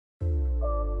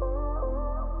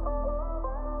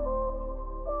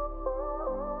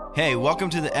Hey, welcome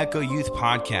to the Echo Youth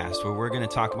Podcast, where we're going to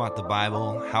talk about the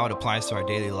Bible, how it applies to our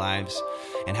daily lives,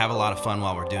 and have a lot of fun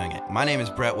while we're doing it. My name is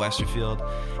Brett Westerfield,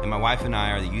 and my wife and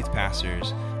I are the youth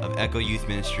pastors of Echo Youth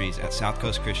Ministries at South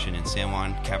Coast Christian in San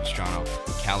Juan Capistrano,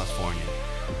 California.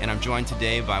 And I'm joined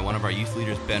today by one of our youth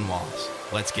leaders, Ben Wallace.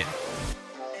 Let's get it.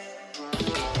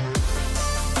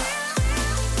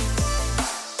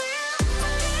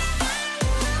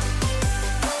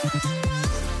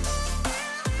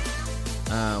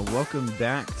 Welcome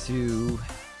back to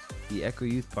the Echo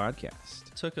Youth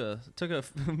Podcast. Took a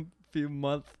few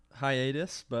month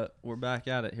hiatus, but we're back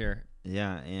at it here.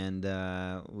 Yeah, and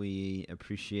we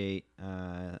appreciate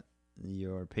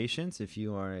your patience if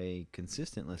you are a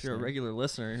consistent listener. If you're a regular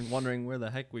listener and wondering where the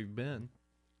heck we've been.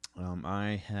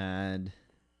 I had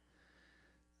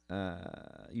I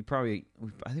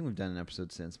think we've done an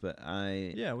episode since, but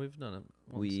we've done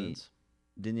it since.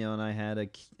 Danielle and I had a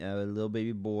little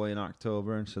baby boy in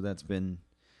October, and so that's been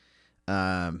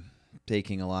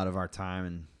taking a lot of our time.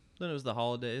 And then it was the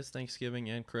holidays, Thanksgiving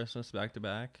and Christmas back to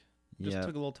back. Just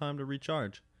took a little time to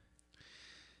recharge.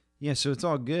 Yeah, so it's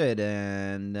all good,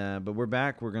 and but we're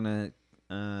back. We're gonna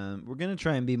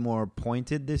try and be more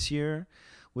pointed this year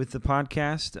with the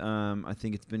podcast. I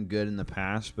think it's been good in the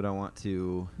past, but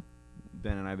Ben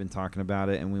and I have been talking about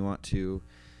it, and we want to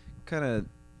kind of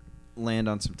land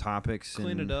on some topics.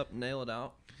 Clean it up, nail it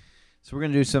out. So we're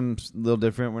going to do something a little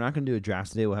different. We're not going to do a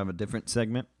draft today. We'll have a different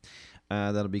segment.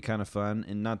 That'll be kind of fun.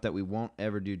 And not that we won't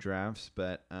ever do drafts,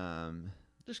 but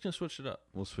just going to switch it up.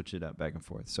 We'll switch it up back and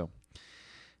forth. So,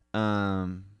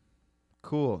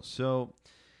 cool. So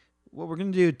what we're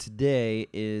going to do today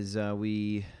is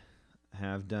we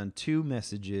have done two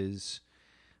messages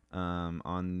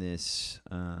on this.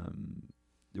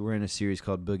 We're in a series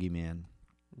called Boogeyman.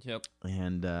 Yep.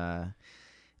 And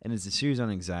it's a series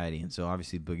on anxiety, and so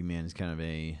obviously Boogeyman is kind of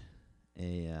a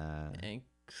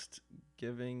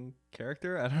angst-giving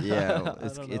character. I don't know. Yeah,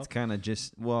 it's kind of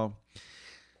just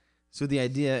So the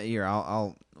idea here,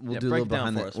 we'll do a little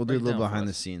behind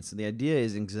the scenes. So the idea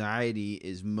is anxiety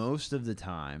is most of the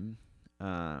time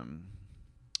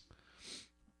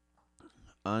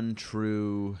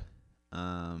untrue.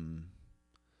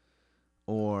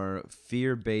 Or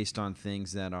fear based on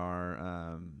things that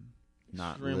are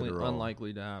not extremely literal.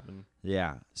 Unlikely to happen.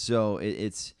 Yeah. So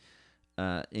it's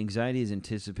anxiety is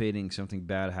anticipating something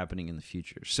bad happening in the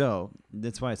future. So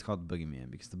that's why it's called the Boogeyman,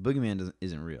 because the Boogeyman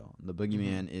isn't real. The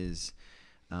Boogeyman is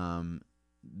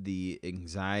the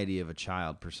anxiety of a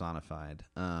child personified.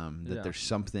 There's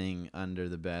something under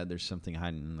the bed, there's something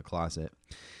hiding in the closet,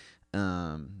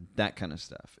 that kind of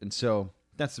stuff. And so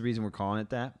that's the reason we're calling it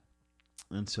that.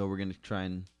 And so we're going to try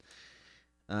and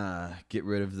get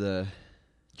rid of the...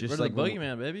 Just like the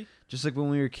Boogeyman, baby. Just like when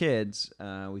we were kids,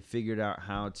 we figured out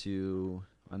how to...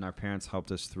 And our parents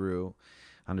helped us through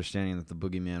understanding that the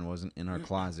Boogeyman wasn't in our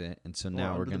closet. And so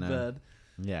now we're going to...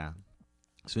 Yeah.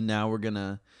 So now we're going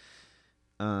to,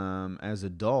 as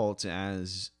adults,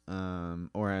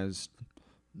 or as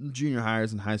junior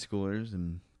hires and high schoolers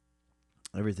and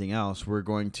everything else, we're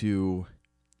going to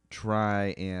try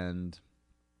and...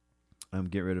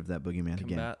 get rid of that Boogeyman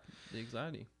again. Combat the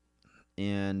anxiety.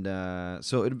 And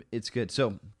so it's good.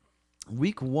 So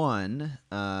week 1,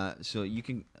 so you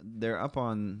can, they're up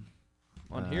on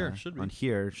here, should be. On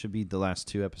here, should be the last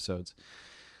 2 episodes.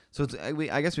 So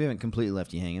I guess we haven't completely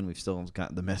left you hanging. We've still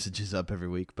got the messages up every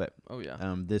week, but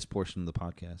this portion of the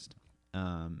podcast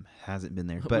hasn't been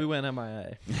there. But we went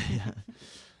MIA.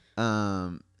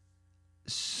 Yeah.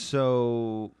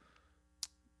 So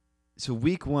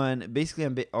week 1,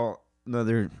 basically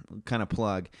another kind of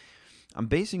plug. I'm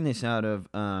basing this out of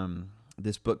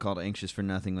this book called Anxious for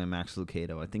Nothing by Max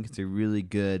Lucado. I think it's a really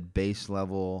good base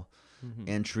level,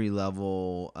 entry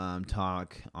level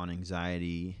talk on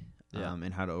anxiety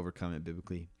and how to overcome it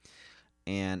biblically.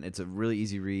 And it's a really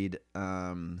easy read,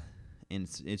 and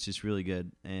it's just really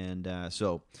good. And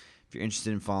so if you're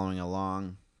interested in following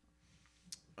along,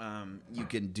 you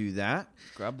can do that.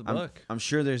 Grab the book. I'm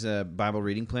sure there's a Bible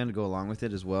reading plan to go along with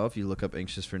it as well if you look up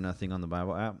Anxious for Nothing on the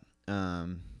Bible app.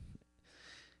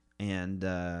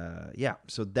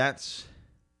 So that's,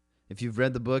 if you've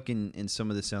read the book and some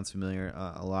of this sounds familiar,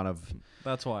 a lot of...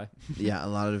 That's why. A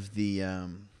lot of the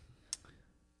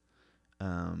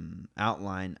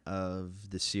outline of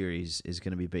the series is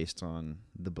going to be based on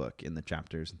the book and the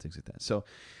chapters and things like that. So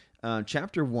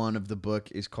chapter 1 of the book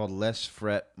is called Less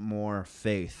Fret, More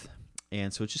Faith.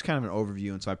 And so it's just kind of an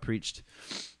overview. And so I preached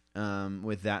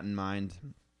with that in mind.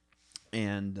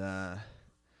 And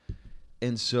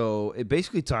so it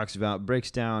basically breaks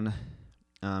down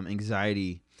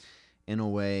anxiety in a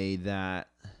way that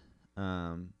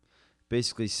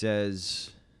basically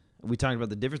says we talked about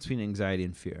the difference between anxiety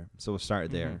and fear. So we'll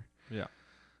start there. Yeah.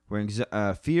 Where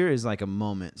fear is like a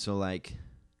moment. So like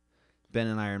Ben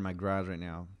and I are in my garage right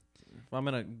now. If I'm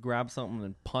gonna grab something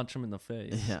and punch him in the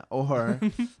face. Yeah. Or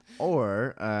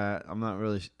I'm not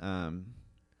really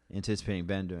anticipating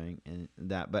Ben doing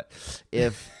that, but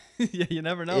if yeah, you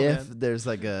never know. if Man. there's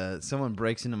like someone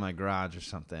breaks into my garage or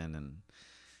something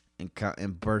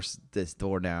and bursts this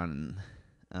door down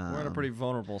and We're in a pretty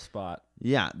vulnerable spot.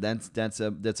 yeah, that's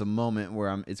a moment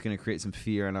where it's going to create some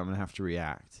fear and I'm going to have to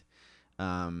react.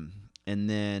 And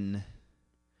then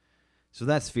so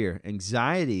that's fear.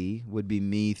 Anxiety would be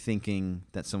me thinking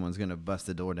that someone's going to bust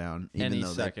the door down even Any though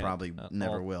second, they probably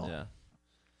never will. Yeah.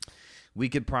 We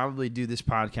could probably do this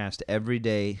podcast every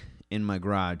day in my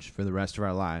garage for the rest of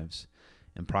our lives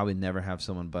and probably never have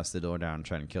someone bust the door down and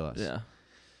try to kill us. Yeah.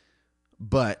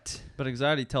 But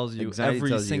anxiety tells you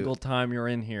every single time you're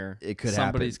in here, it could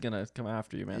somebody's going to come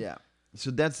after you, man. Yeah.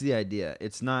 So that's the idea.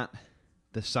 It's not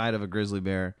the sight of a grizzly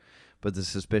bear, but the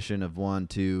suspicion of 1,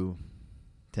 2,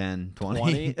 10,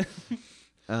 20.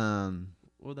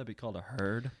 What would that be called? A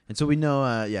herd? And so we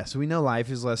know, so we know life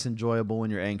is less enjoyable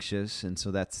when you're anxious. And so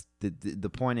that's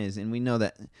the point is, and we know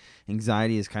that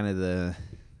anxiety is kind of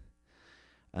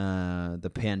the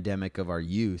pandemic of our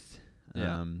youth.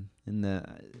 Yeah. And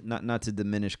not to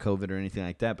diminish COVID or anything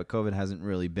like that, but COVID hasn't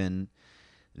really been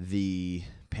the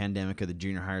pandemic of the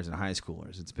junior hires and high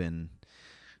schoolers. It's been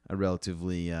a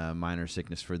relatively minor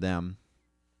sickness for them.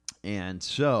 And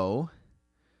so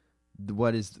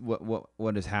what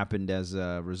has happened as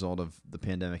a result of the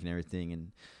pandemic and everything,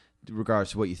 and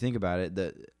regardless to what you think about it,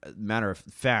 the matter of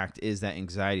fact is that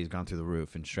anxiety has gone through the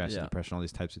roof, and stress and depression, all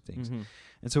these types of things. Mm-hmm.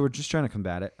 And so we're just trying to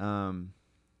combat it.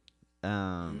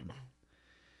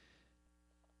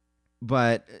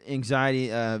 But anxiety,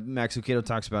 Max Lucado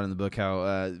talks about in the book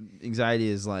how anxiety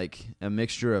is like a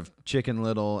mixture of Chicken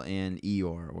Little and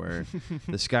Eeyore, where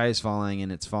the sky is falling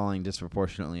and it's falling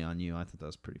disproportionately on you. I thought that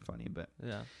was pretty funny, but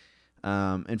Yeah.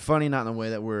 And funny not in a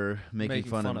way that we're making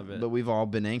fun of it, but we've all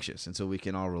been anxious, and so we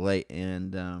can all relate.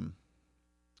 And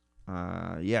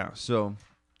so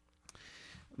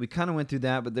we kind of went through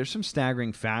that, but there's some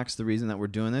staggering facts. The reason that we're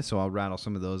doing this, so I'll rattle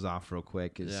some of those off real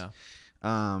quick. Is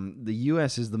the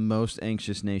U.S. is the most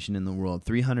anxious nation in the world.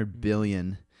 $300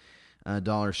 billion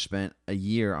spent a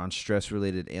year on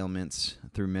stress-related ailments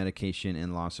through medication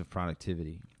and loss of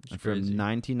productivity. From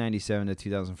 1997 to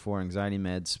 2004, anxiety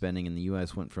meds spending in the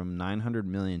U.S. went from $900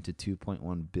 million to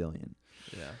 $2.1 billion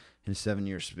in a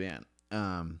 7-year span.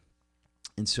 And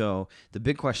so the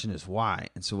big question is why.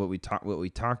 And so what we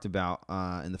talked about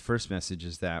in the first message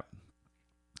is that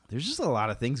there's just a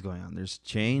lot of things going on. There's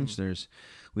change.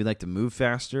 We like to move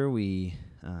faster. We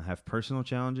have personal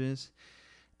challenges.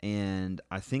 And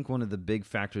I think one of the big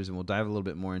factors, and we'll dive a little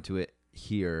bit more into it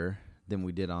here than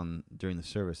we did during the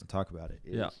service and talk about it,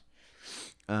 is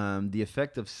the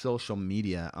effect of social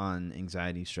media on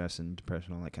anxiety, stress, and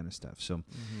depression, all that kind of stuff. So,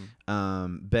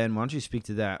 Ben, why don't you speak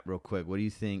to that real quick? What do you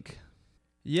think?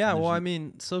 Yeah, well, I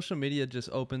mean, social media just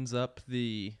opens up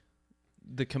the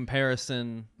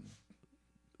comparison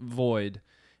void.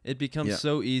 It becomes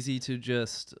so easy to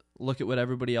just look at what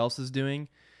everybody else is doing,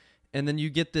 and then you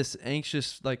get this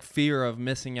anxious fear of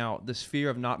missing out, this fear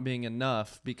of not being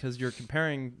enough, because you're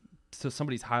comparing to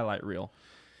somebody's highlight reel,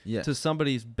 to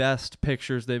somebody's best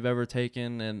pictures they've ever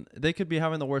taken, and they could be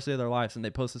having the worst day of their lives, and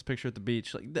they post this picture at the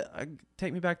beach,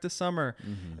 take me back to summer.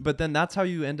 But then that's how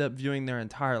you end up viewing their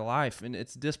entire life, and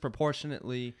it's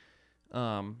disproportionately,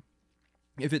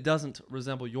 if it doesn't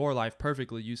resemble your life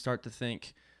perfectly, you start to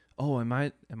think, oh, am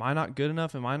I not good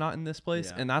enough? Am I not in this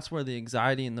place? Yeah. And that's where the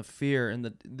anxiety and the fear and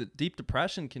the deep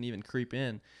depression can even creep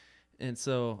in. And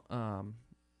so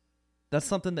that's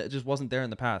something that just wasn't there in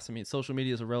the past. I mean, social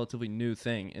media is a relatively new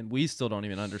thing, and we still don't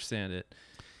even understand it,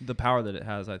 the power that it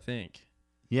has, I think.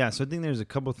 Yeah, so I think there's a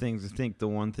couple things. I think the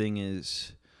one thing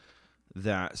is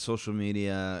that social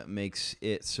media makes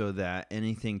it so that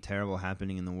anything terrible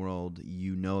happening in the world,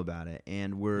 you know about it.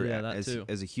 And we're, as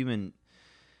a human...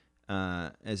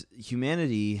 as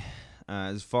humanity,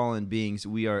 as fallen beings,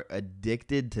 we are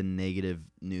addicted to negative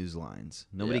news lines.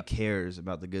 Nobody cares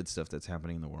about the good stuff that's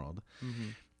happening in the world.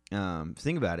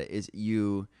 Think about it: is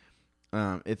you,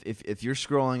 if you're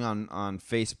scrolling on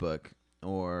Facebook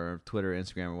or Twitter,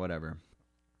 Instagram, or whatever,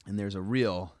 and there's a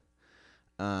reel,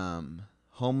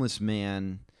 homeless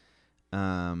man,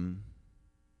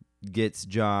 gets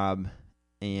job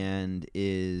and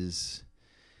is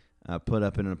put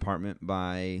up in an apartment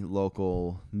by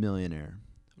local millionaire.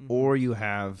 Or you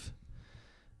have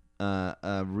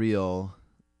a reel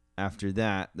after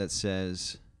that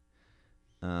says,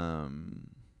 2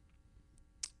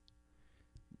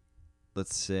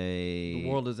 let's say the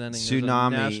world is ending.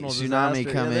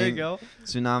 Tsunami coming. Yeah, there you go.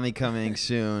 Tsunami coming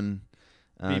soon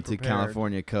to prepared.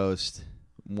 California coast.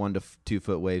 1 to 2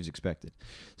 foot waves expected.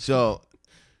 So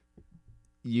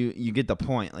you get the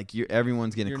point. Like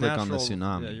everyone's gonna click on the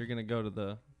tsunami. Yeah, you're gonna go to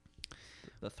the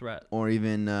threat. Or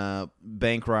even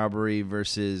bank robbery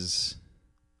versus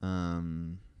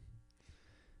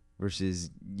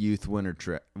youth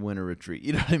winter retreat.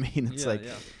 You know what I mean? It's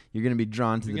you're gonna be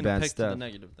drawn to the bad stuff. To the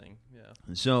negative thing. Yeah.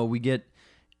 So we get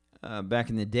back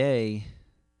in the day.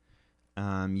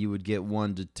 You would get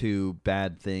 1 to 2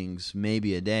 bad things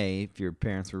maybe a day if your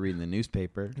parents were reading the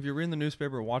newspaper. If you're reading the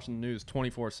newspaper or watching the news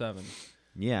 24/7.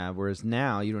 Yeah, whereas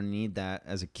now you don't need that.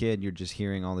 As a kid, you're just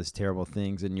hearing all these terrible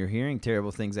things, and you're hearing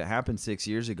terrible things that happened 6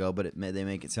 years ago, but they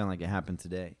make it sound like it happened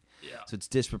today. Yeah. So it's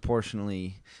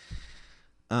disproportionately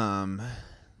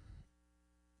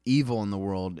evil in the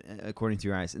world according to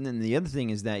your eyes. And then the other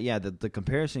thing is that the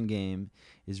comparison game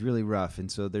is really rough,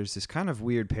 and so there's this kind of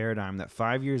weird paradigm that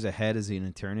 5 years ahead is an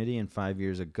eternity and 5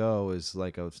 years ago is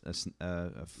like a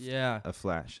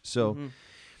flash. So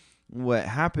what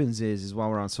happens is while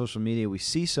we're on social media, we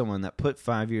see someone that put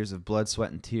 5 years of blood,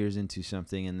 sweat, and tears into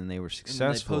something, and then they were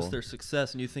successful. And they post their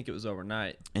success, and you think it was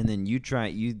overnight. And then you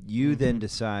then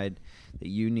decide that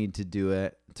you need to do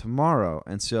it tomorrow.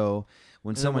 And so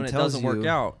when someone tells you it doesn't work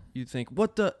out, you think,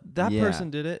 that person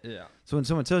did it? Yeah. So when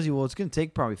someone tells you, well, it's going to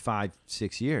take probably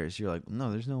 5-6 years, you're like,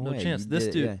 no, there's no way. No chance. This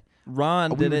dude, dude,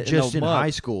 Ron, did it just in high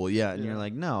school. Yeah. And you're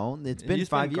like, no, it's been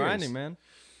 5 years. Grinding, man.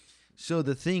 So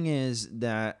the thing is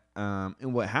that,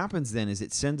 and what happens then is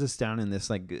it sends us down in this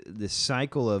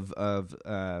cycle of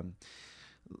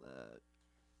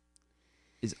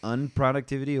is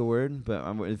unproductivity a word?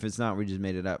 But if it's not, we just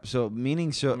made it up. So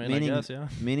meaning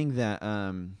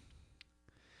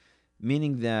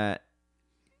that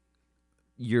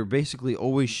you're basically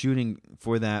always shooting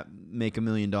for that make $1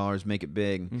 million, make it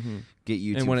big, get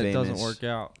YouTube famous, and when it doesn't work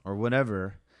out or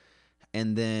whatever,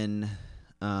 and then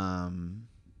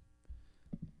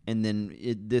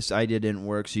this idea didn't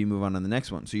work, so you move on to the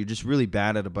next one. So you're just really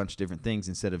bad at a bunch of different things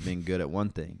instead of being good at one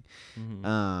thing.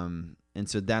 And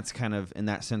so that's kind of, and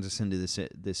that sends us into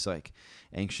this like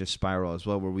anxious spiral as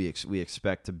well, where we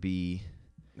expect to be.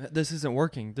 This isn't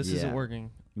working. This isn't working.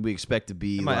 We expect to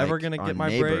be. Am I ever going to get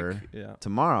my break? Yeah.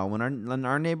 Tomorrow, when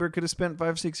our neighbor could have spent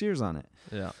 5-6 years on it.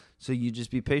 Yeah. So you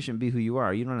just be patient, be who you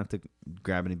are. You don't have to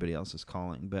grab anybody else's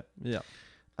calling, but yeah.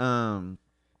 So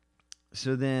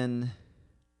then,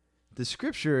 the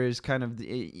scripture is kind of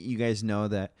you guys know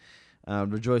that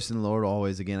rejoice in the Lord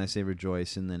always. Again, I say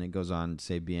rejoice, and then it goes on to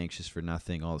say be anxious for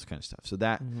nothing, all this kind of stuff. So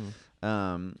that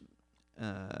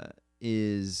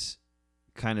is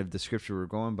kind of the scripture we're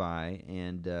going by,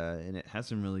 and it has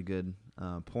some really good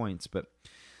points. But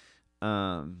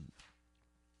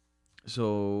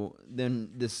so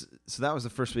that was the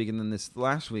first week, and then this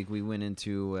last week we went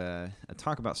into a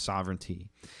talk about sovereignty.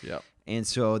 Yeah, and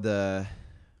so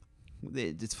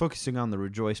it's focusing on the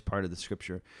rejoice part of the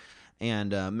scripture.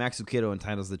 And Max Lucado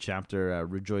entitles the chapter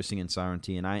Rejoicing in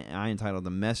Sovereignty, and I entitled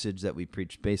the message that we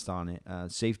preached based on it,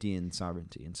 Safety and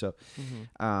Sovereignty. And so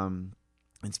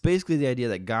it's basically the idea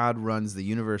that God runs the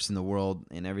universe and the world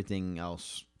and everything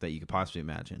else that you could possibly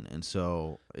imagine. And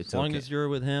so it's as long as you're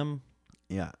with him,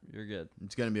 yeah, you're good.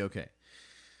 It's going to be okay.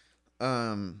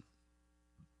 And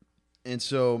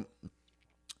so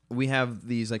we have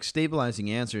these like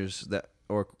stabilizing answers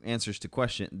or answers to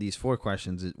these 4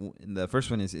 questions. The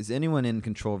first one is anyone in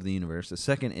control of the universe? The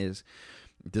second is,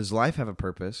 does life have a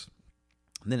purpose?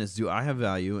 And then it's, do I have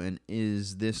value? And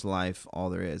is this life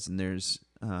all there is? And there's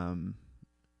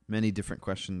many different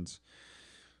questions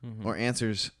or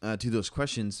answers to those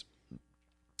questions.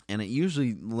 And it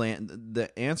usually the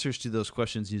answers to those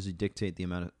questions usually dictate the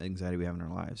amount of anxiety we have in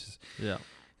our lives. Yeah.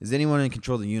 Is anyone in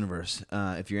control of the universe?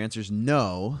 If your answer is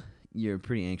no, you're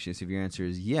pretty anxious. If your answer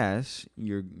is yes,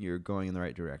 you're going in the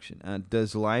right direction.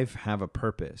 Does life have a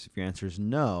purpose? If your answer is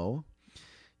no,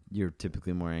 you're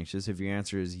typically more anxious. If your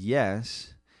answer is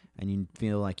yes, and you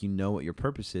feel like you know what your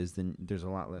purpose is, then there's a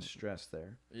lot less stress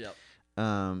there. Yep.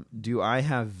 Do I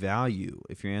have value?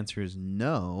 If your answer is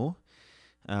no,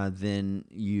 then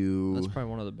that's probably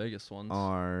one of the biggest ones.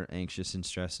 Are anxious and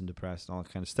stressed and depressed and all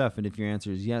that kind of stuff. And if your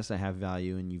answer is yes, I have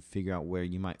value, and you figure out where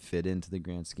you might fit into the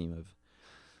grand scheme of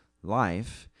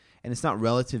life, and it's not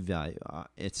relative value.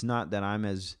 It's not that I'm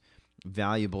as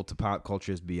valuable to pop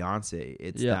culture as Beyonce.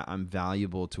 It's that I'm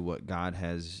valuable to what God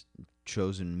has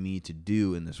chosen me to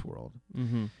do in this world.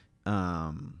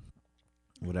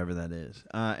 Whatever that is.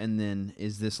 And then,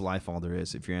 is this life all there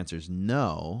is? If your answer is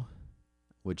no,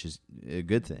 which is a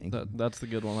good thing. That's the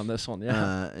good one on this one,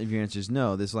 yeah. If your answer is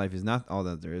no, this life is not all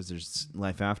that there is. There's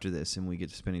life after this, and we get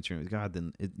to spend eternity with God.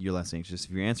 Then you're less anxious.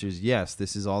 If your answer is yes,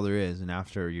 this is all there is, and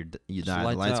after you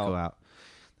die, the lights go out.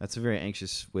 That's a very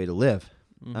anxious way to live.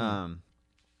 Mm-hmm.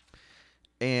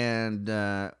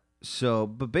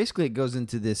 But basically, it goes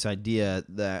into this idea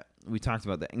that we talked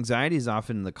about, that anxiety is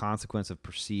often the consequence of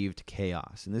perceived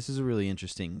chaos, and this is a really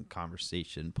interesting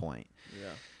conversation point. Yeah.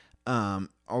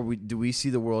 Do we see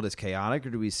the world as chaotic,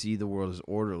 or do we see the world as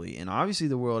orderly? And obviously,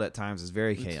 the world at times is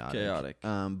very chaotic.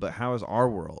 But how is our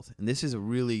world? And this is a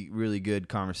really, really good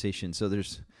conversation. So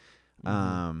there's,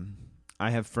 I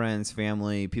have friends,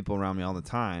 family, people around me all the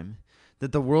time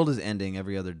that the world is ending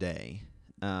every other day.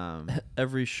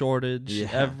 Every shortage,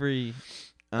 every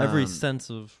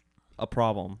sense of a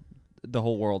problem, the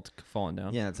whole world's falling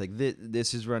down. Yeah, it's like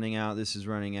this is running out. This is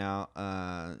running out.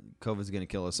 COVID's going to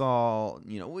kill us all.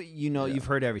 You've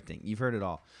heard everything. You've heard it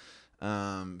all.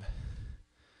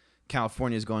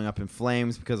 California is going up in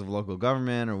flames because of local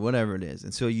government or whatever it is,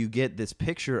 and so you get this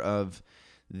picture of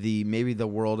maybe the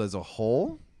world as a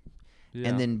whole,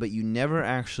 but you never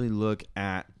actually look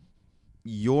at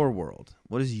your world.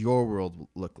 What does your world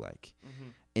look like? Mm-hmm.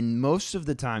 And most of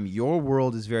the time, your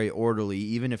world is very orderly,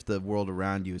 even if the world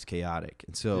around you is chaotic.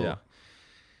 And so,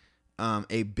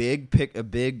 a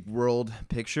big world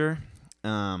picture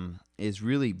is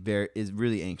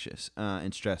really anxious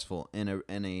and stressful. And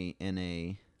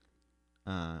a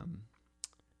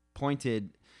pointed,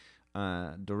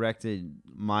 directed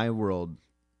my world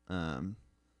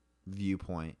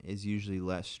viewpoint is usually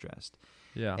less stressed.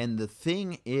 Yeah. And the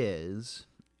thing is,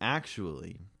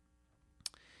 actually,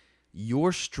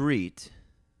 your street,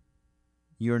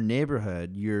 your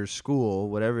neighborhood, your school,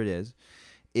 whatever it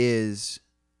is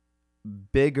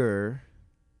bigger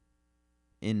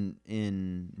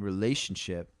in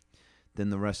relationship than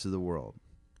the rest of the world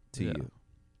to you.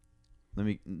 Let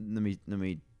me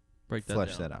break that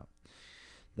flesh down.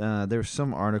 that out. There was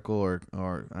some article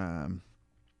or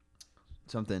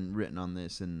something written on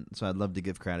this, and so I'd love to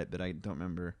give credit, but I don't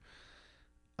remember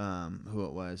who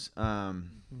it was.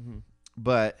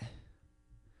 But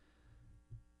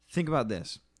think about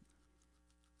this.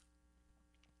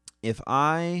 If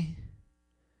I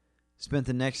spent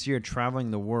the next year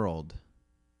traveling the world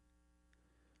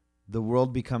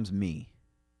becomes me.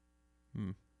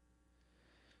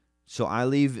 So I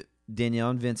leave Danielle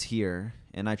and Vince here,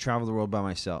 and I travel the world by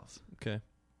myself. Okay.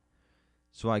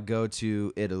 So I go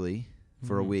to Italy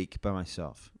for a week by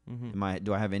myself.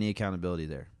 Do I have any accountability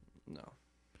there? No.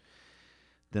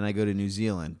 Then I go to New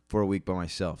Zealand for a week by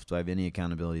myself. Do I have any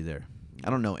accountability there? I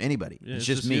don't know anybody. Yeah, it's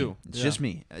just me. You. It's just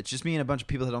me. It's just me and a bunch of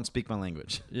people that don't speak my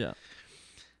language. Yeah.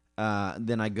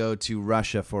 Then I go to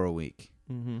Russia for a week.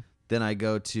 Then I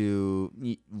go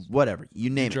to whatever, you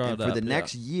name it. And for the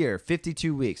next year,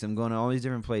 52 weeks, I'm going to all these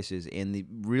different places. And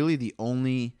the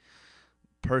only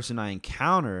person I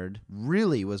encountered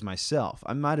really was myself.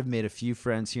 I might have made a few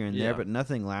friends here and there, but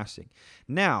nothing lasting.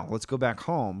 Now, let's go back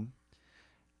home,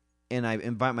 and I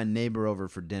invite my neighbor over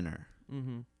for dinner.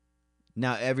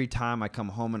 Now, every time I come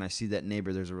home and I see that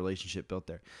neighbor, there's a relationship built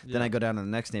there. Then I go down to the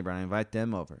next neighbor and I invite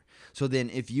them over. So then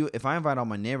if I invite all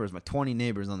my neighbors, my 20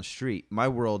 neighbors on the street, my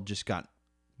world just got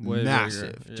way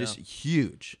massive, bigger. Just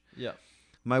huge. Yeah.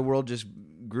 My world just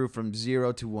grew from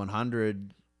 0 to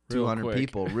 100, 200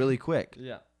 people really quick.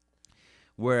 Yeah.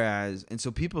 Whereas, and so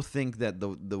people think that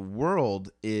the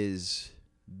world is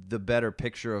the better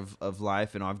picture of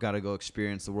life, and I've got to go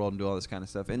experience the world and do all this kind of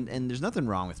stuff. And there's nothing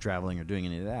wrong with traveling or doing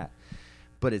any of that.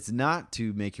 But it's not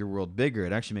to make your world bigger.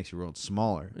 It actually makes your world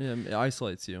smaller. Yeah, it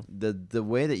isolates you. The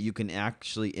way that you can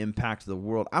actually impact the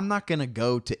world. I'm not going to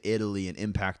go to Italy and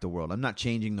impact the world. I'm not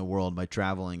changing the world by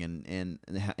traveling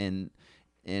and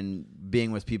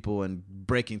being with people and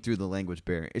breaking through the language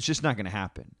barrier. It's just not going to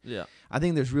happen. Yeah. I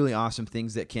think there's really awesome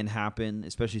things that can happen,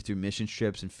 especially through mission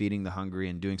trips and feeding the hungry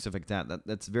and doing stuff like that.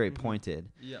 That's very pointed.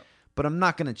 Yeah. But I'm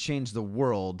not going to change the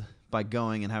world by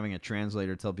going and having a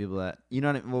translator tell people that,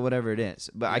 whatever it is.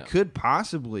 But I could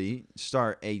possibly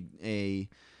start a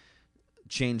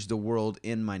change the world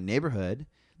in my neighborhood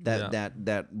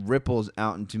that ripples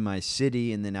out into my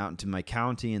city and then out into my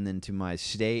county and then to my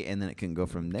state, and then it can go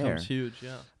from there. It's huge,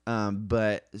 yeah.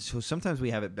 But so sometimes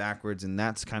we have it backwards, and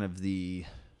that's kind of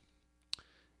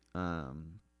and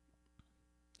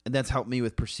that's helped me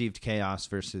with perceived chaos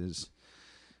versus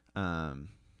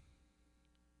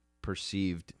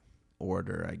perceived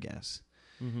order, I guess.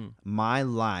 My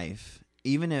life,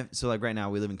 even if like right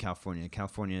now we live in California.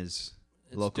 California's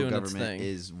local government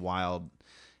is wild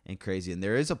and crazy, and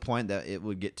there is a point that it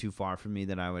would get too far for me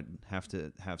that I would have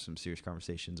to have some serious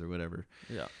conversations or whatever.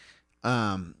 Yeah.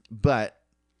 But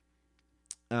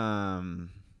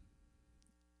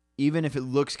even if it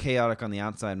looks chaotic on the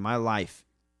outside, my life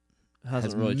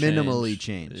Hasn't has really minimally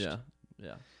changed. Yeah.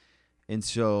 And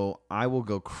so I will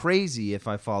go crazy if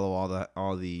I follow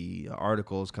all the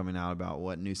articles coming out about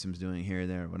what Newsom's doing here,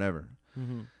 there, whatever.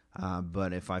 Mm-hmm.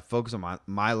 But if I focus on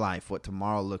my life, what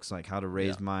tomorrow looks like, how to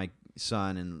raise my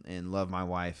son and love my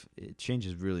wife, it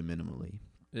changes really minimally.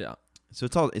 Yeah. So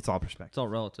it's all perspective. It's all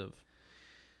relative.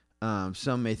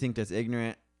 Some may think that's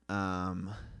ignorant.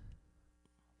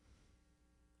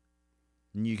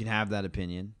 You can have that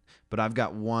opinion, but I've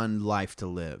got one life to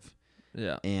live.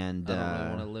 Yeah. And I don't really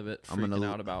want to live it freaking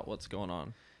out about what's going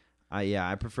on.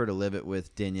 I prefer to live it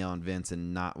with Danielle and Vince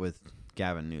and not with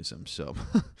Gavin Newsom. So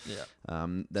yeah.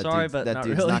 That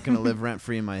dude's not going to live rent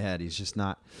free in my head. He's just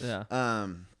not. Yeah.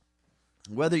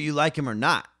 Whether you like him or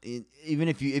not, even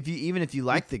if you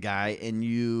like the guy and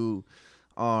you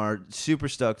are super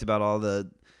stoked about all the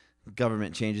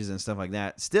government changes and stuff like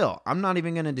that, still, I'm not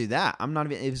even going to do that.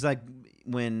 It was like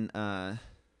when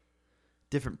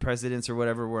different presidents or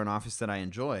whatever were in office that I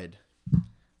enjoyed.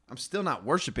 I'm still not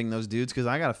worshiping those dudes because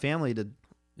I got a family to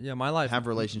my life have a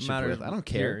relationship with. I don't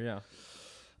care. Here,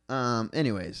 yeah.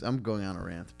 Anyways, I'm going on a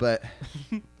rant, but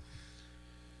I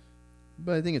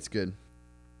think it's good.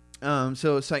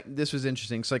 So this was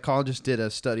interesting. Psychologists did a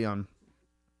study on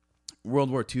World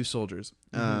War II soldiers.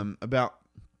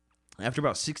 After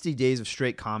about 60 days of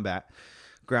straight combat,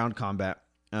 ground combat,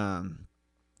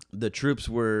 the troops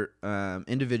were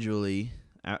individually,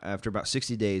 after about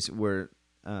 60 days, were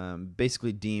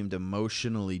basically deemed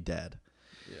emotionally dead.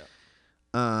 Yeah.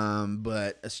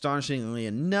 But astonishingly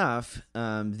enough,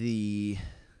 the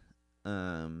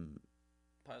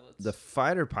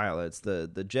fighter pilots,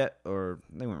 the jet, or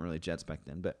they weren't really jets back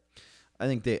then, but I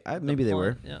think they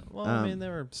were. Yeah. Well, they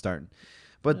were starting.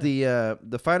 But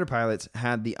the fighter pilots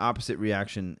had the opposite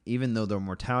reaction, even though their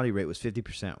mortality rate was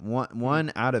 50%.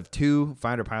 One out of two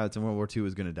fighter pilots in World War II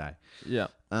was going to die. Yeah.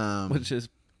 Which is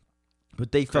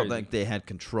But they felt crazy. like they had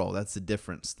control. That's the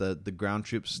difference. The ground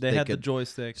troops, they had the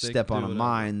joystick. Step on a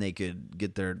mine, they could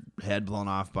get their head blown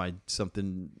off by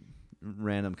something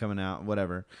random coming out,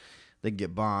 whatever. They could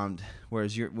get bombed.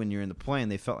 Whereas when you're in the plane,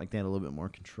 they felt like they had a little bit more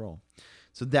control.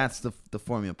 So that's the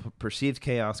formula. Perceived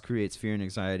chaos creates fear and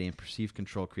anxiety, and perceived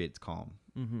control creates calm.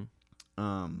 Mm-hmm.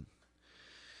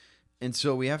 And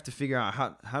so we have to figure out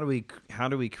how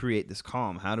do we create this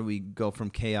calm? How do we go from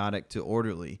chaotic to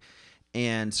orderly?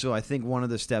 And so I think one of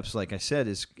the steps, like I said,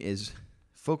 is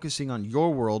focusing on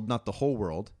your world, not the whole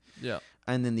world. Yeah.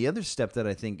 And then the other step that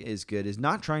I think is good is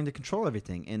not trying to control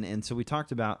everything. And so we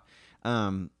talked about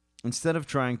instead of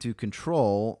trying to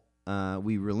control,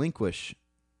 we relinquish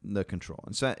the control.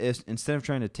 And so instead of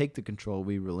trying to take the control,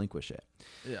 we relinquish it.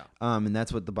 Yeah. And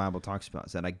that's what the Bible talks about,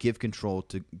 is that I give control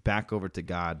back over to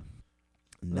God.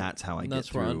 And that's how I get through.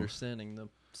 That's where understanding the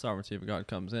sovereignty of God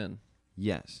comes in.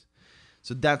 Yes.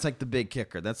 So that's like the big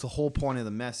kicker. That's the whole point of the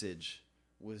message,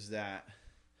 was that,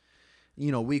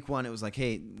 week 1, it was like,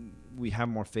 hey, we have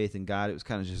more faith in God. It was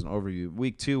kind of just an overview.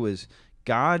 Week 2 was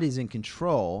God is in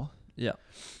control. Yeah.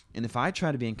 And if I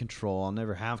try to be in control, I'll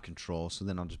never have control. So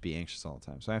then I'll just be anxious all the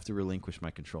time. So I have to relinquish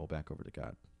my control back over to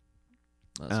God.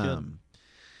 That's good.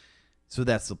 So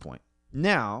that's the point.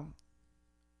 Now,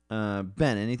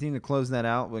 Ben, anything to close that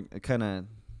out?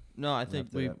 No, I think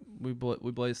we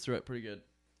blazed through it pretty good.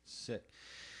 Sick.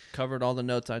 Covered all the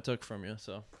notes I took from you.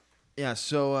 So yeah.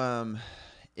 So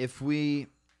if you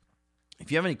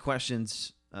have any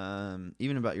questions,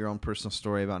 even about your own personal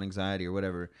story about anxiety or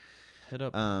whatever, hit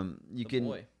up.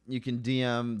 You can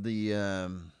DM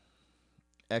the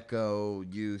Echo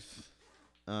Youth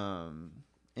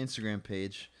Instagram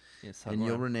page, yes, and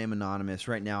you'll remain anonymous.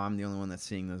 Right now, I'm the only one that's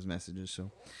seeing those messages,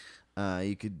 so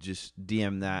you could just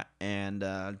DM that and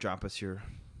drop us your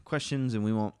questions, and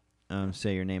we won't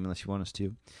say your name unless you want us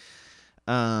to.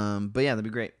 But yeah, that'd be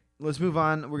great. Let's move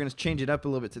on. We're gonna change it up a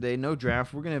little bit today. No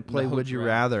draft. We're gonna play Would You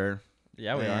Rather.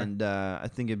 Yeah, we are. And I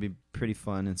think it'd be pretty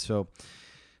fun. And so,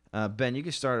 Ben, you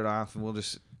can start it off, and we'll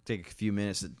just take a few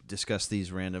minutes to discuss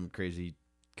these random, crazy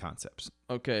concepts.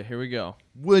 Okay, here we go.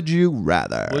 Would you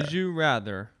rather? Would you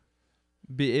rather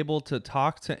be able to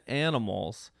talk to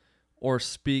animals or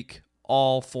speak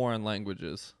all foreign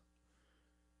languages?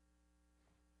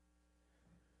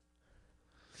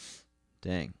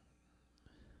 Dang.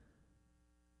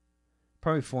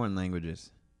 Probably foreign languages.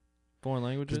 Foreign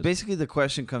languages? Because basically the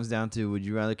question comes down to, would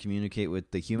you rather communicate with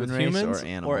the human race or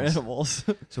animals? Or animals.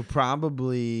 So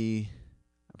probably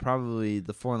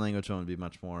the foreign language one would be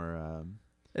much more...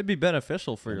 It'd be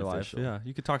beneficial for your life. Yeah,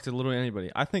 you could talk to literally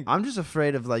anybody. I think I'm just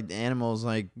afraid of like the animals,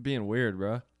 like being weird,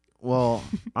 bro. Well,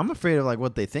 I'm afraid of like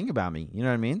what they think about me. You know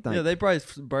what I mean? Like, yeah, they probably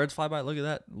birds fly by. Look at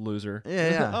that loser.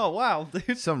 Yeah. Oh wow,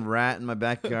 dude. Some rat in my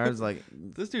backyard is like,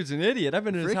 This dude's an idiot. I've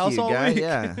been in his frick house you, all guy. week.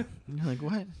 Yeah. You're like,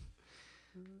 what?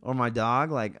 Or my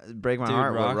dog, like, break my Dude,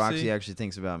 heart what Roxy Roxy actually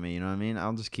thinks about me. You know what I mean?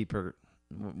 I'll just keep her.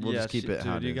 We'll just keep it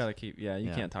how it you is. gotta keep. Yeah,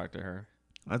 you can't talk to her.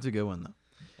 That's a good one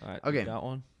though. All right. Okay. You got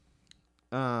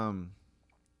one.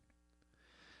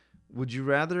 Would you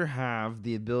rather have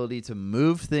the ability to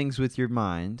move things with your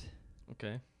mind,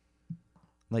 Okay.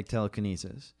 like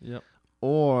telekinesis, Yep.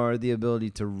 or the ability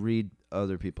to read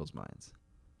other people's minds?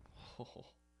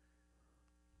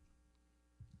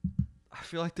 I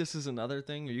feel like this is another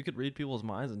thing where you could read people's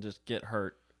minds and just get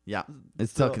hurt. Yeah,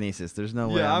 it's So- telekinesis. There's no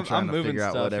way I'm trying to moving figure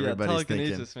out stuff. what everybody's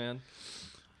telekinesis, thinking.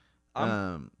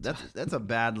 man. That's a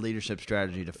bad leadership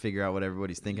strategy to figure out what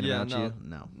everybody's thinking Yeah, about you.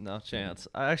 No. No chance.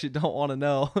 I actually don't want to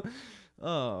know.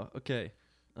 Oh, okay.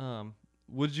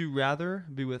 Would you rather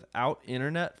be without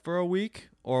internet for a week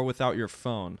or without your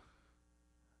phone?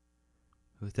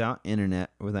 Without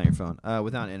internet, without your phone.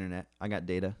 Without internet. I got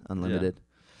data, unlimited.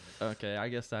 Okay, I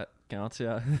guess that counts.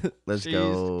 Yeah. Let's Cheesed,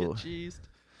 go. Get cheesed.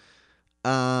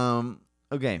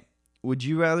 Okay. Would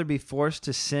you rather be forced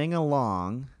to sing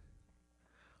along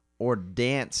or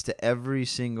dance to every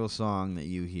single song that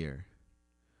you hear?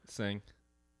 Sing.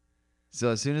 So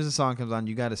as soon as the song comes on,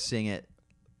 you got to sing it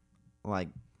like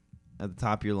at the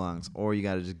top of your lungs, or you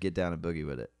got to just get down and boogie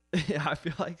with it. Yeah, I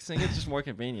feel like singing's just more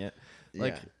convenient.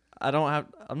 Like Yeah.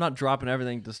 I'm not dropping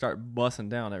everything to start busting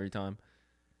down every time.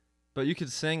 But you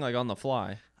could sing like on the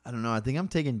fly. I don't know. I think I'm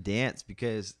taking dance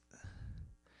because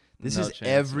this No is chance,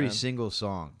 every man. single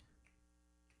song.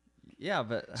 Yeah,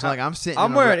 but So like I'm sitting.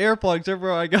 I'm in a wearing earplugs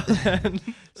everywhere I go. Then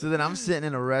So then I'm sitting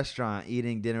in a restaurant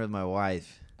eating dinner with my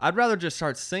wife. I'd rather just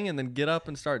start singing than get up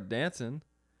and start dancing.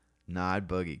 Nah, I'd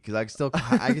boogie because I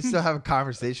can still have a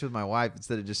conversation with my wife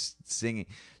instead of just singing.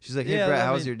 She's like, "Hey, Yeah, Brett, I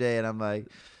how was mean- your day?" And I'm like,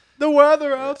 The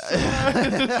weather outside.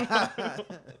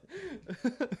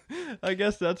 I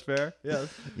guess that's fair.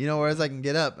 Yes. "You know, whereas I can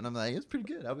get up," and I'm like, "It's pretty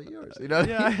good. How about yours?" You know?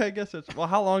 Yeah, I guess it's. Well,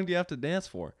 how long do you have to dance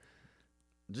for?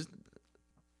 Just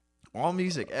all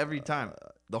music every time,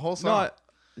 the whole No, song.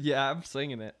 yeah, I'm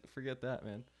singing it. Forget that,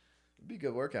 man. It'd be a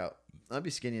good workout. I'd be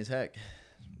skinny as heck.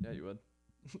 Yeah, you would.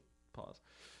 Pause.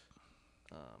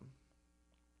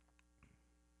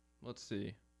 Let's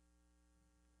see.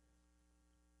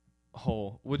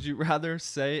 Oh, would you rather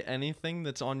say anything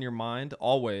that's on your mind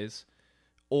always,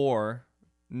 or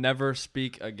never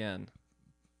speak again?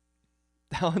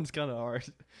 That one's kind of hard.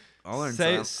 I'll learn.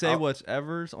 Say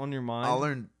whatever's on your mind. I'll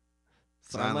learn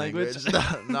sign language.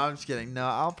 No, I'm just kidding. No,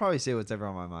 I'll probably say whatever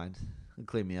on my mind. It'll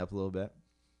clean me up a little bit.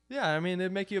 Yeah, I mean,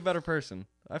 it'd make you a better person.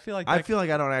 I feel like I feel like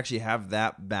I don't actually have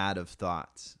that bad of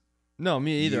thoughts. no,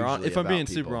 me either. usually If I'm about being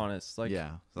people. super honest, like,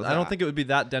 Yeah, So I don't think it would be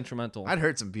that detrimental. I'd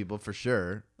hurt some people for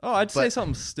sure, Oh, I'd say but-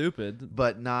 something stupid.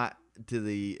 but not to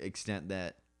the extent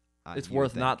that It's you would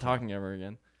worth not think. talking ever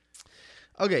again.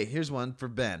 Okay, here's one for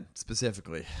Ben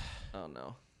specifically. Oh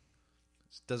no.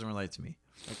 This doesn't relate to me.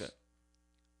 Okay.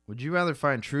 Would you rather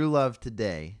find true love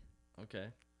today Okay.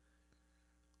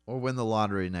 or win the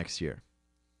lottery next year?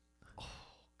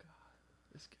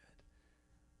 It's good.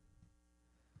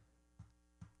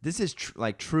 This is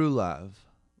like true love.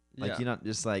 Like Yeah. you're not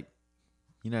just like,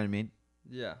 you know what I mean?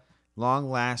 Yeah. Long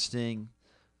lasting,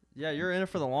 Yeah, you're in it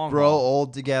for the long grow haul.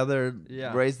 old together,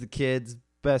 Yeah. raise the kids,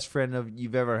 best friend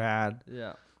you've ever had,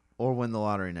 Yeah. or win the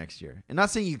lottery next year. And not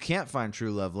saying you can't find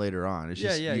true love later on. It's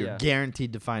just you're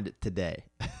guaranteed to find it today.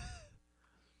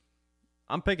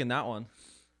 I'm picking that one.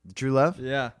 The true love?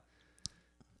 Yeah.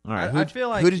 All right. I feel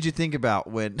like- who did you think about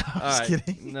when? No, I'm All just right.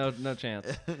 kidding. No chance.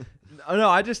 No,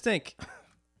 I just think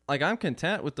like I'm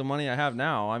content with the money I have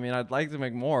now. I mean, I'd like to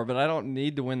make more, but I don't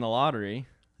need to win the lottery.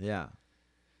 Yeah.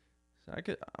 So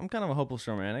I'm kind of a hopeless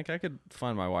romantic. I could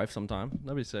find my wife sometime.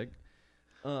 That'd be sick.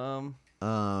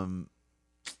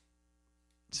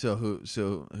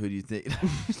 So who do you think?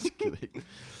 Just kidding.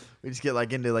 We just get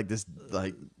like into like this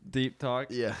like Deep talk.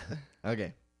 yeah.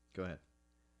 Okay. Go ahead.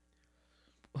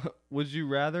 Would you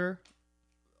rather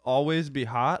always be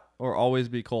hot or always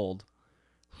be cold?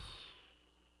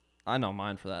 I know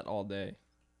mine for that all day.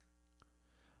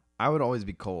 I would always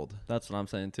be cold. That's what I'm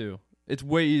saying too. It's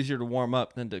way easier to warm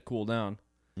up than to cool down.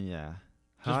 Yeah.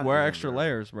 Just Hot wear is extra better.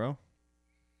 layers, bro.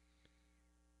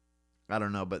 I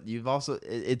don't know, but you've also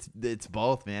it's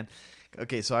both, man.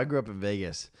 Okay, so I grew up in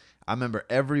Vegas. I remember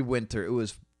every winter it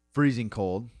was freezing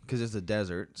cold because it's a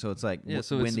desert, so it's like Yeah,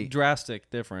 so windy. it's drastic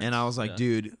difference. And I was like, Yeah.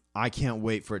 dude, I can't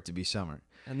wait for it to be summer.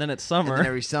 And then it's And summer. then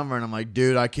every summer, and I'm like,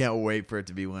 dude, I can't wait for it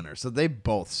to be winter. So they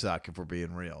both suck if we're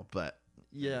being real, but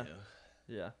Yeah.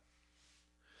 Yeah.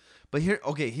 But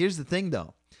here's the thing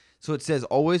though. So it says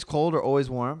always cold or always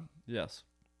warm. Yes.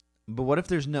 But what if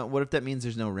that means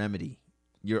there's no remedy?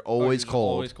 You're always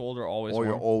cold. Always cold or always or warm?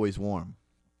 you're always warm.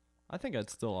 I think I'd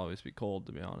still always be cold,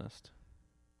 to be honest.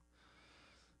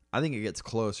 I think it gets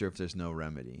closer if there's no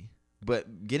remedy.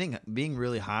 But being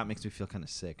really hot makes me feel kind of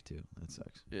sick too. That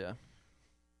sucks. Yeah.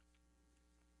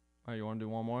 All right, you want to do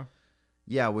one more?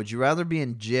 Yeah, would you rather be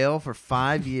in jail for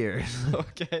 5 years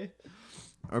Okay.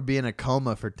 or be in a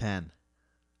coma for 10?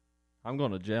 I'm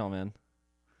going to jail, man.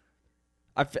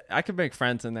 I could make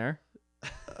friends in there.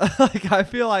 Like, I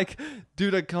feel like,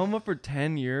 dude, a coma for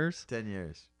 10 years? 10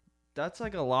 years. That's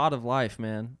like a lot of life,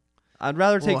 man. I'd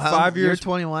rather take Well, 5 years. You're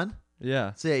 21?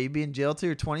 Yeah. So yeah, you'd be in jail till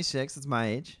you're 26. That's my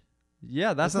age.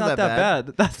 Yeah, that's not not that that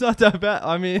bad. That's not that bad.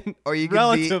 I mean, Or you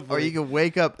relatively. could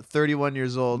wake up 31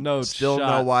 years old, No still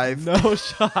shot. no wife. No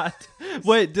shot.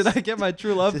 Wait, did I get my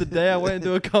true love the day I went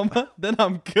into a coma? Then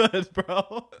I'm good,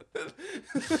 bro.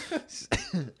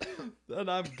 Then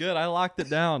I'm good. I locked it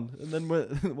down and then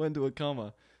went into a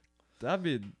coma. That'd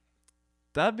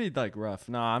be like rough.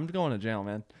 Nah, I'm going to jail,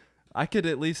 man. I could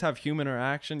at least have human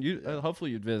interaction. Hopefully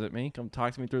you'd visit me. Come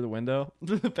talk to me through the window,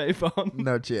 through the payphone.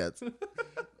 No chance.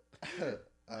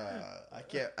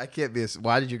 I can't be.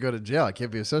 Why did you go to jail? I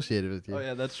can't be associated with you. Oh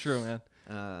yeah, that's true, man.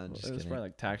 Just It was kidding. probably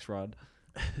like tax fraud.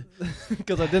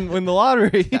 Because I didn't win the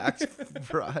lottery. Tax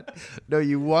fraud. No,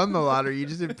 you won the lottery. You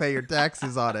just didn't pay your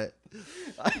taxes on it.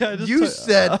 You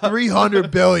said $300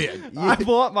 billion. I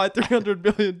bought my $300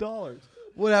 billion.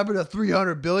 What happened to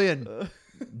 $300 billion,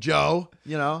 Joe?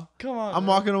 You know, Come on, I'm man.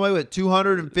 walking away with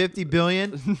 $250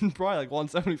 billion. Probably like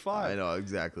 175. I know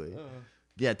exactly.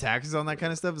 Yeah, taxes on that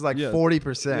kind of stuff is like Yeah.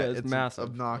 40%. Yeah, it's massive.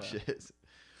 Obnoxious.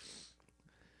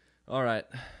 All right.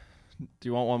 Do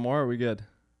you want one more or are we good?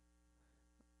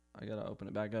 I got to open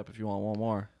it back up if you want one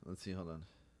more. Let's see. Hold on.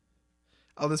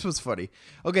 Oh, this was funny.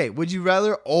 Okay, would you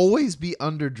rather always be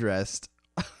underdressed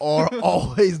or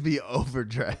always be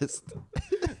overdressed?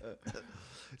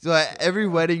 So at every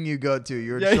wedding you go to,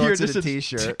 you're in shorts and a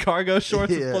t-shirt. Cargo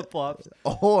shorts Yeah. and flip-flops.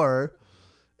 Or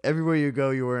everywhere you go,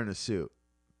 you're wearing a suit.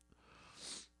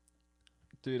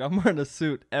 Dude, I'm wearing a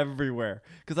suit everywhere.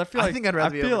 Because I feel like... I think I'd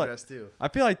rather be feel overdressed too. I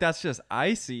feel like that's just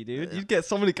icy, dude. You'd get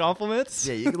so many compliments.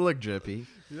 Yeah, you can look drippy.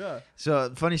 Yeah.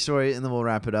 So funny story, and then we'll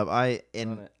wrap it up. Run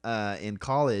In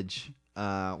college,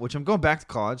 which I'm going back to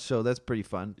college, so that's pretty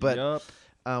fun. But Yup.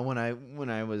 when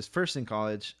I was first in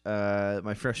college,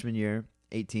 my freshman year,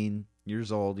 18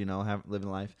 years old, you know,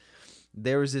 living life,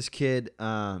 there was this kid,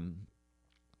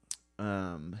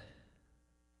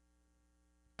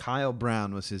 Kyle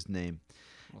Brown was his name,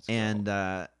 Let's go.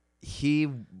 and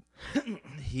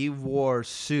he wore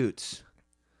suits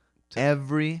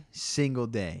every single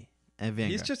day at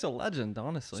Vanguard. He's just a legend,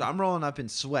 honestly. So I'm rolling up in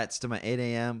sweats to my 8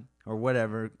 a.m. or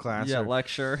whatever class. yeah, or,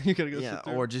 lecture. You gotta go yeah, sit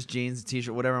through. or just jeans,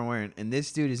 t-shirt, whatever I'm wearing. And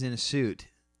this dude is in a suit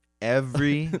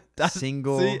every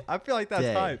single See, I feel like that's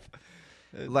day. hype.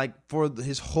 Like for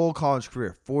his whole college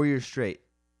career, 4 years straight.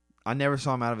 I never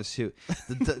saw him out of a suit.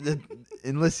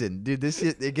 And listen, dude,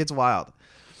 it gets wild.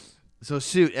 So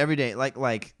suit every day,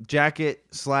 like jacket,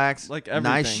 slacks, Like nice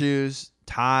everything. shoes,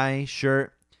 tie,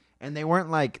 shirt. And they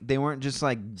weren't just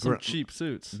like Some cheap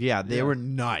suits. Yeah, they were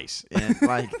nice and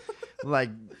like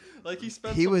Like he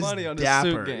spent he some was money on dapper.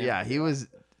 his suit game. Yeah, he was.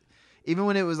 Even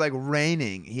when it was like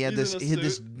raining, he had He's in a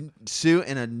this suit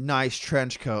and a nice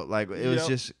trench coat. Like it was Yep.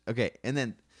 just okay. And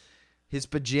then his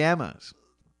pajamas,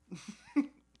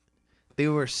 they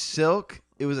were silk.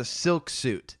 It was a silk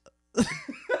suit.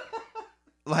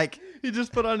 Like He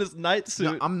just put on his night suit.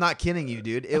 no, I'm not kidding you,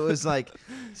 dude. It was like,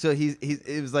 so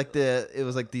it was like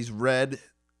these red,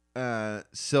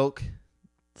 silk,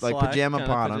 like Slack, pajama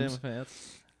kinda bottoms. pajama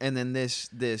pants. And then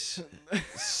this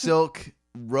silk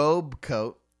robe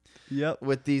coat Yep.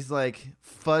 with these like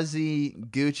fuzzy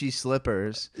Gucci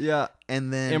slippers, Yeah.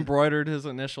 and then Embroidered his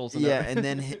initials. And yeah,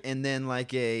 everything. and then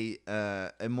like a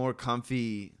more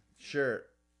comfy shirt,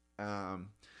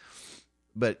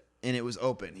 but it was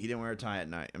open. He didn't wear a tie at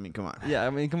night. I mean, come on. Yeah, I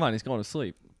mean, come on, he's going to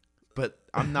sleep. But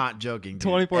I'm not joking.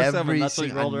 24/7, Every that's what he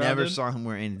single- rolled I around never in? saw him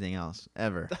wear anything else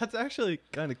ever. That's actually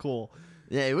kind of cool.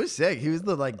 Yeah, it was sick. He was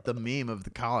the meme of the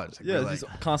college. Like, Yeah, we're he's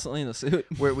like, constantly in a suit.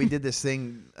 where we did this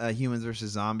thing, Humans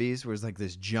versus Zombies, where it's like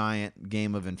this giant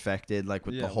game of Infected, like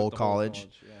with Yeah, the whole college.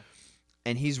 yeah.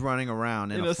 And he's running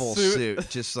around in In a a full suit. suit,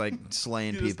 just like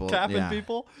slaying He was people. capping Yeah.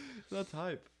 people. That's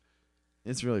hype.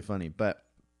 It's really funny. But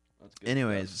That's good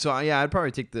anyways, stuff. so yeah, I'd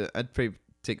probably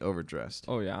take overdressed.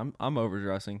 Oh yeah, I'm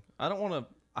overdressing. I don't want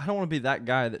to be that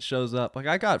guy that shows up. Like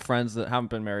I got friends that haven't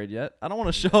been married yet. I don't want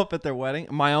to show up at their wedding,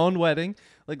 my own wedding,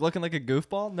 like looking like a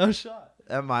goofball. No shot.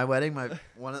 At my wedding,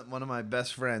 one of my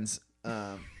best friends,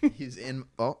 He was in.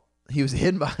 Oh, he was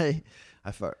in by.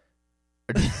 I fart.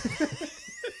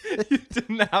 You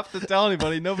didn't have to tell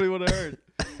anybody. Nobody would have heard.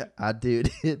 I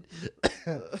did.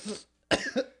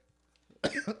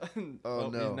 Oh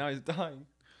no! Now he's dying.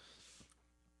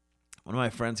 One of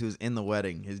my friends who was in the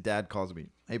wedding, his dad calls me.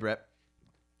 Hey, Brett.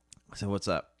 I said, what's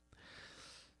up?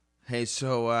 Hey,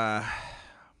 so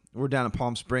we're down in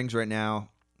Palm Springs right now,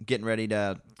 getting ready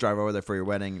to drive over there for your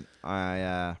wedding.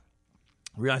 I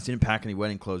realized you didn't pack any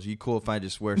wedding clothes. Are you cool if I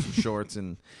just wear some shorts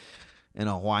and a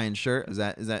Hawaiian shirt? Is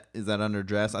that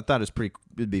underdress? I thought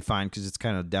it'd be fine because it's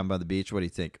kind of down by the beach. What do you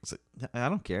think? I was like, I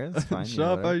don't care. That's fine. Show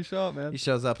up how you show up, man. He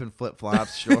shows up in flip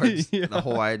flops, shorts, and a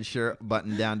Hawaiian shirt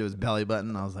buttoned down to his belly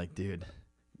button. I was like, dude,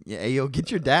 yeah, hey, yo, get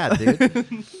your dad,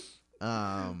 dude.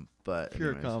 But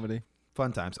pure anyways, comedy,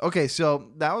 fun times. Okay, so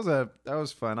that was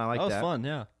fun. I like that. That was fun,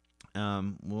 yeah.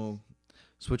 We'll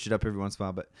switch it up every once in a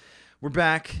while, but we're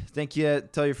back. Thank you.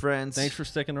 Tell your friends. Thanks for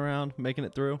sticking around, making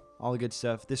it through. All the good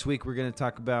stuff. This week we're going to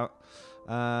talk about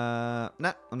I'm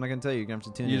not going to tell you. You're going to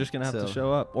have to tune in. You're just going to have to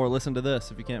show up or listen to this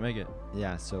if you can't make it.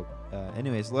 Yeah, so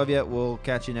anyways, love you. We'll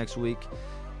catch you next week.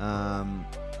 As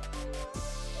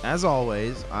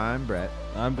always, I'm Brett.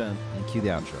 I'm Ben. And cue the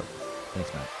outro.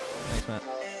 Thanks, Matt. Thanks, Matt.